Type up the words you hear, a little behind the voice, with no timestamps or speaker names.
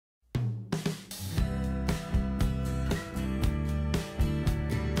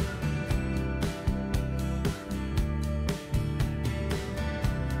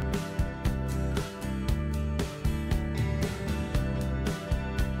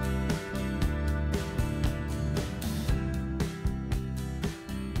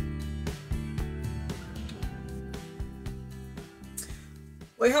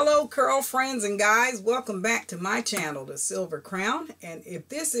Well, hello, curl friends and guys. Welcome back to my channel, The Silver Crown. And if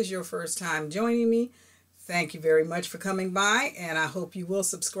this is your first time joining me, thank you very much for coming by, and I hope you will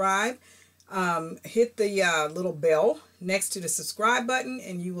subscribe. Hit the little bell next to the subscribe button,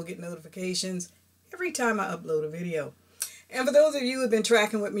 and you will get notifications every time I upload a video. And for those of you who have been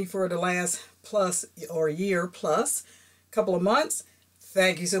tracking with me for the last year plus, couple of months,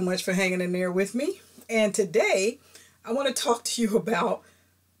 thank you so much for hanging in there with me. And today, I want to talk to you about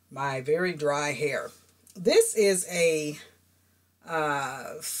my very dry hair. This is a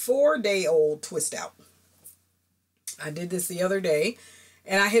 4-day-old twist out. I did this the other day,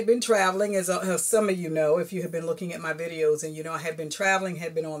 and I had been traveling, as some of you know, if you have been looking at my videos, and you know I had been traveling,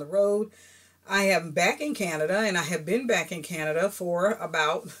 had been on the road. I am back in Canada, and I have been back in Canada for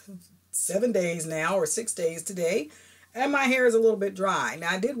about 7 days now, or 6 days today, and my hair is a little bit dry.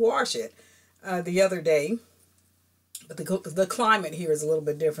 Now, I did wash it the other day, but the climate here is a little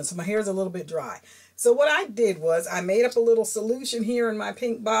bit different, so my hair is a little bit dry. So what I did was I made up a little solution here in my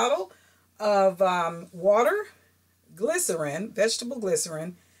pink bottle of water, glycerin, vegetable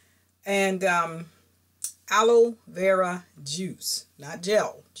glycerin, and aloe vera juice, not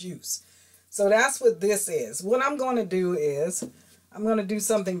gel, juice. So that's what this is. What I'm going to do is I'm going to do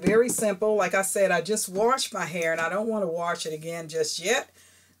something very simple. Like I said, I just washed my hair, and I don't want to wash it again just yet.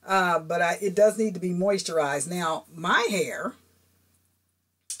 But it does need to be moisturized. Now, my hair,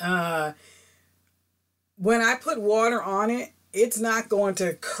 when I put water on it, it's not going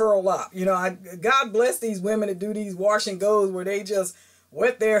to curl up. You know, God bless these women that do these wash and goes where they just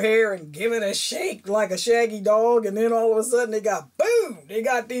wet their hair and give it a shake like a shaggy dog, and then all of a sudden they got, boom, they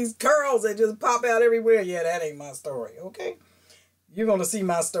got these curls that just pop out everywhere. Yeah, that ain't my story, okay? You're going to see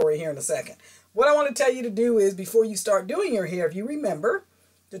my story here in a second. What I want to tell you to do is, before you start doing your hair, if you remember,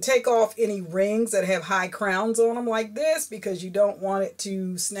 to take off any rings that have high crowns on them like this, because you don't want it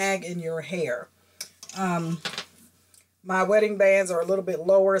to snag in your hair. My wedding bands are a little bit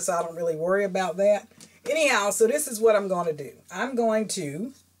lower, so I don't really worry about that. Anyhow, so this is what I'm going to do. I'm going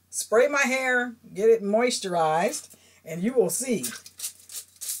to spray my hair, get it moisturized, and you will see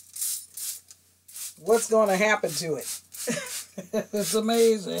what's going to happen to it. It's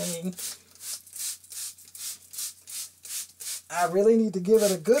amazing. I really need to give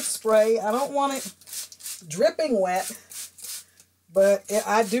it a good spray. I don't want it dripping wet, but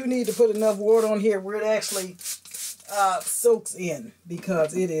I do need to put enough water on here where it actually soaks in,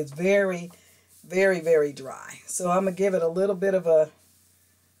 because it is very, very, very dry. So I'm going to give it a little bit of a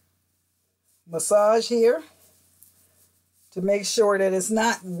massage here to make sure that it's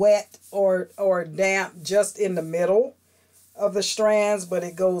not wet or damp just in the middle of the strands, but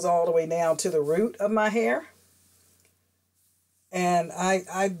it goes all the way down to the root of my hair. And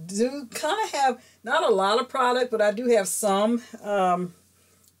I do kind of have, not a lot of product, but I do have some. The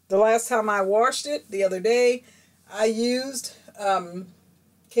last time I washed it, the other day, I used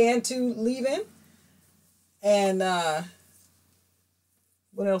Cantu leave-in. And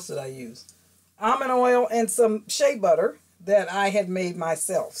what else did I use? Almond oil and some shea butter that I had made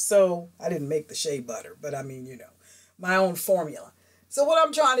myself. So I didn't make the shea butter, but I mean, you know, my own formula. So what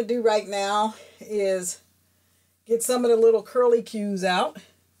I'm trying to do right now is get some of the little curly cues out,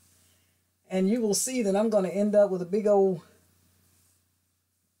 and you will see that I'm going to end up with a big old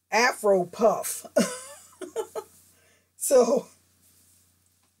Afro Puff. So,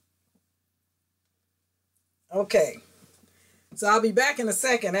 okay. So I'll be back in a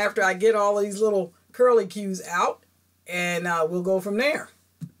second after I get all these little curly cues out, and we'll go from there.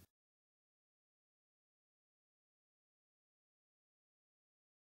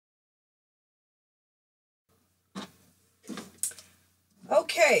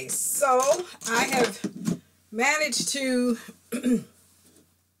 Okay, so I have managed to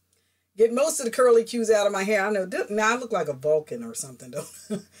get most of the curly cues out of my hair. I know, now I look like a Vulcan or something,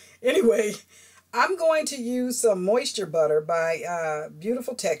 don't Anyway, I'm going to use some Moisture Butter by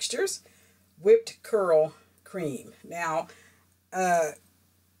Beautiful Textures Whipped Curl Cream. Now, wait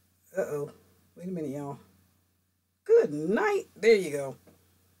a minute, y'all. Good night. There you go.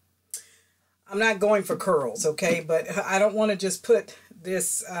 I'm not going for curls, okay? But I don't want to just put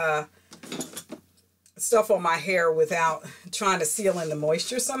this stuff on my hair without trying to seal in the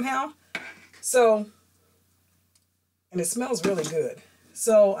moisture somehow. So, and it smells really good.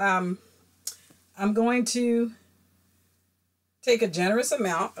 So, I'm going to take a generous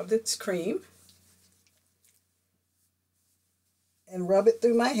amount of this cream and rub it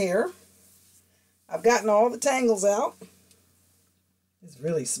through my hair. I've gotten all the tangles out. This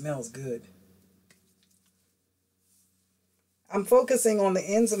really smells good. I'm focusing on the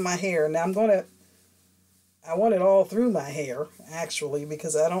ends of my hair. Now I'm going to I want it all through my hair, actually,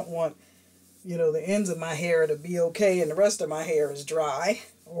 because I don't want, you know, the ends of my hair to be okay and the rest of my hair is dry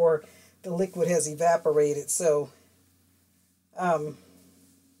or the liquid has evaporated. So,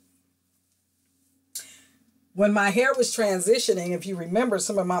 when my hair was transitioning, if you remember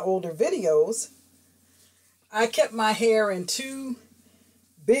some of my older videos, I kept my hair in 2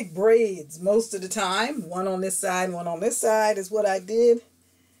 big braids most of the time. One on this side, one on this side is what I did.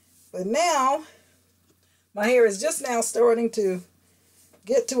 But now, my hair is just now starting to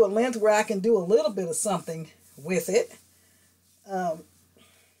get to a length where I can do a little bit of something with it.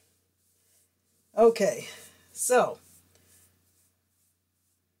 Okay, so,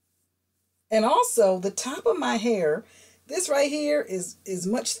 and also the top of my hair, this right here is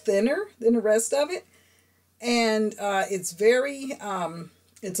much thinner than the rest of it. And it's very,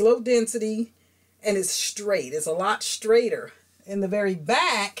 it's low density and it's straight. It's a lot straighter. And the very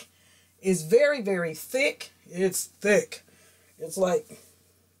back is very, very thick. It's thick. It's like,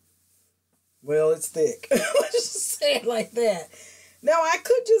 well, it's thick. Let's just say it like that. Now, I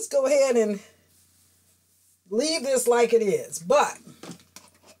could just go ahead and leave this like it is, but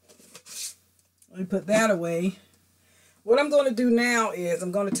let me put that away. What I'm going to do now is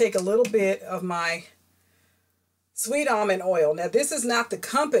I'm going to take a little bit of my sweet almond oil. Now, this is not the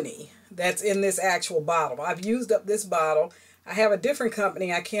company that's in this actual bottle. I've used up this bottle. I have a different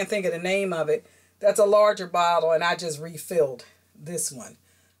company, I can't think of the name of it, that's a larger bottle, and I just refilled this one.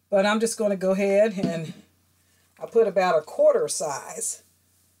 But I'm just going to go ahead and I put about a 1/4 size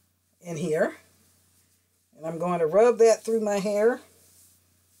in here. And I'm going to rub that through my hair.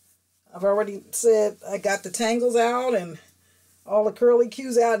 I've already said I got the tangles out and all the curly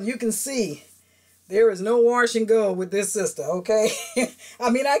cues out, and you can see there is no wash and go with this sister, okay? I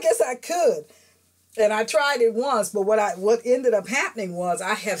mean, I guess I could. And I tried it once, but what ended up happening was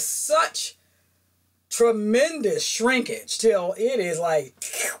I have such tremendous shrinkage till it is like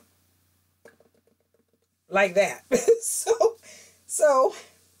that. so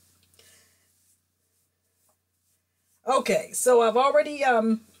okay, so I've already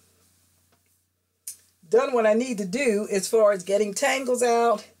done what I need to do as far as getting tangles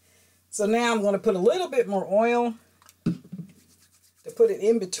out. So now I'm going to put a little bit more oil to put it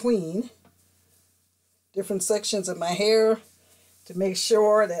in between different sections of my hair to make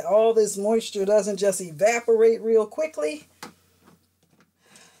sure that all this moisture doesn't just evaporate real quickly.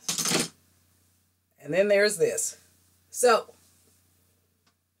 And then there's this. So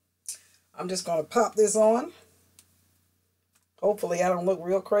I'm just going to pop this on. Hopefully I don't look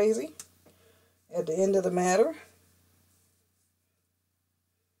real crazy at the end of the matter.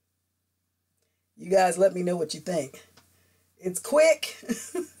 You guys let me know what you think. It's quick.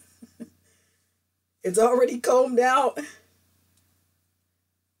 It's already combed out.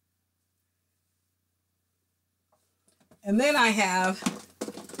 And then I have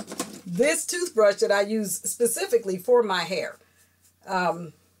this toothbrush that I use specifically for my hair.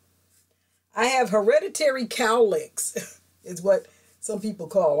 I have hereditary cowlicks, is what some people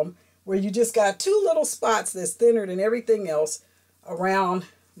call them, where you just got 2 little spots that's thinner than everything else around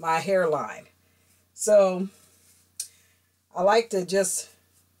my hairline. So I like to just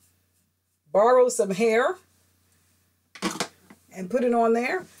borrow some hair and put it on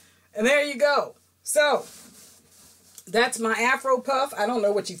there. And there you go. So that's my Afro Puff. I don't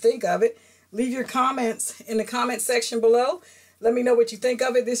know what you think of it. Leave your comments in the comment section below. Let me know what you think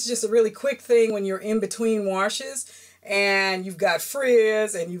of it. This is just a really quick thing when you're in between washes and you've got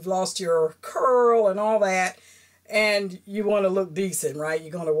frizz and you've lost your curl and all that, and you want to look decent, right?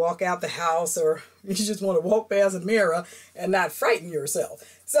 You're going to walk out the house, or you just want to walk past a mirror and not frighten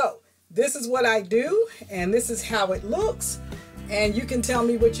yourself. So this is what I do, and this is how it looks. And you can tell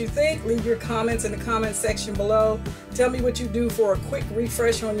me what you think. Leave your comments in the comment section below. Tell me what you do for a quick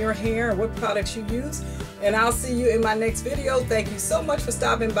refresh on your hair and what products you use. And I'll see you in my next video. Thank you so much for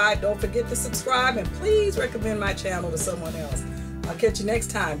stopping by. Don't forget to subscribe, and please recommend my channel to someone else. I'll catch you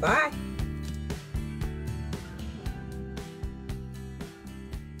next time. Bye.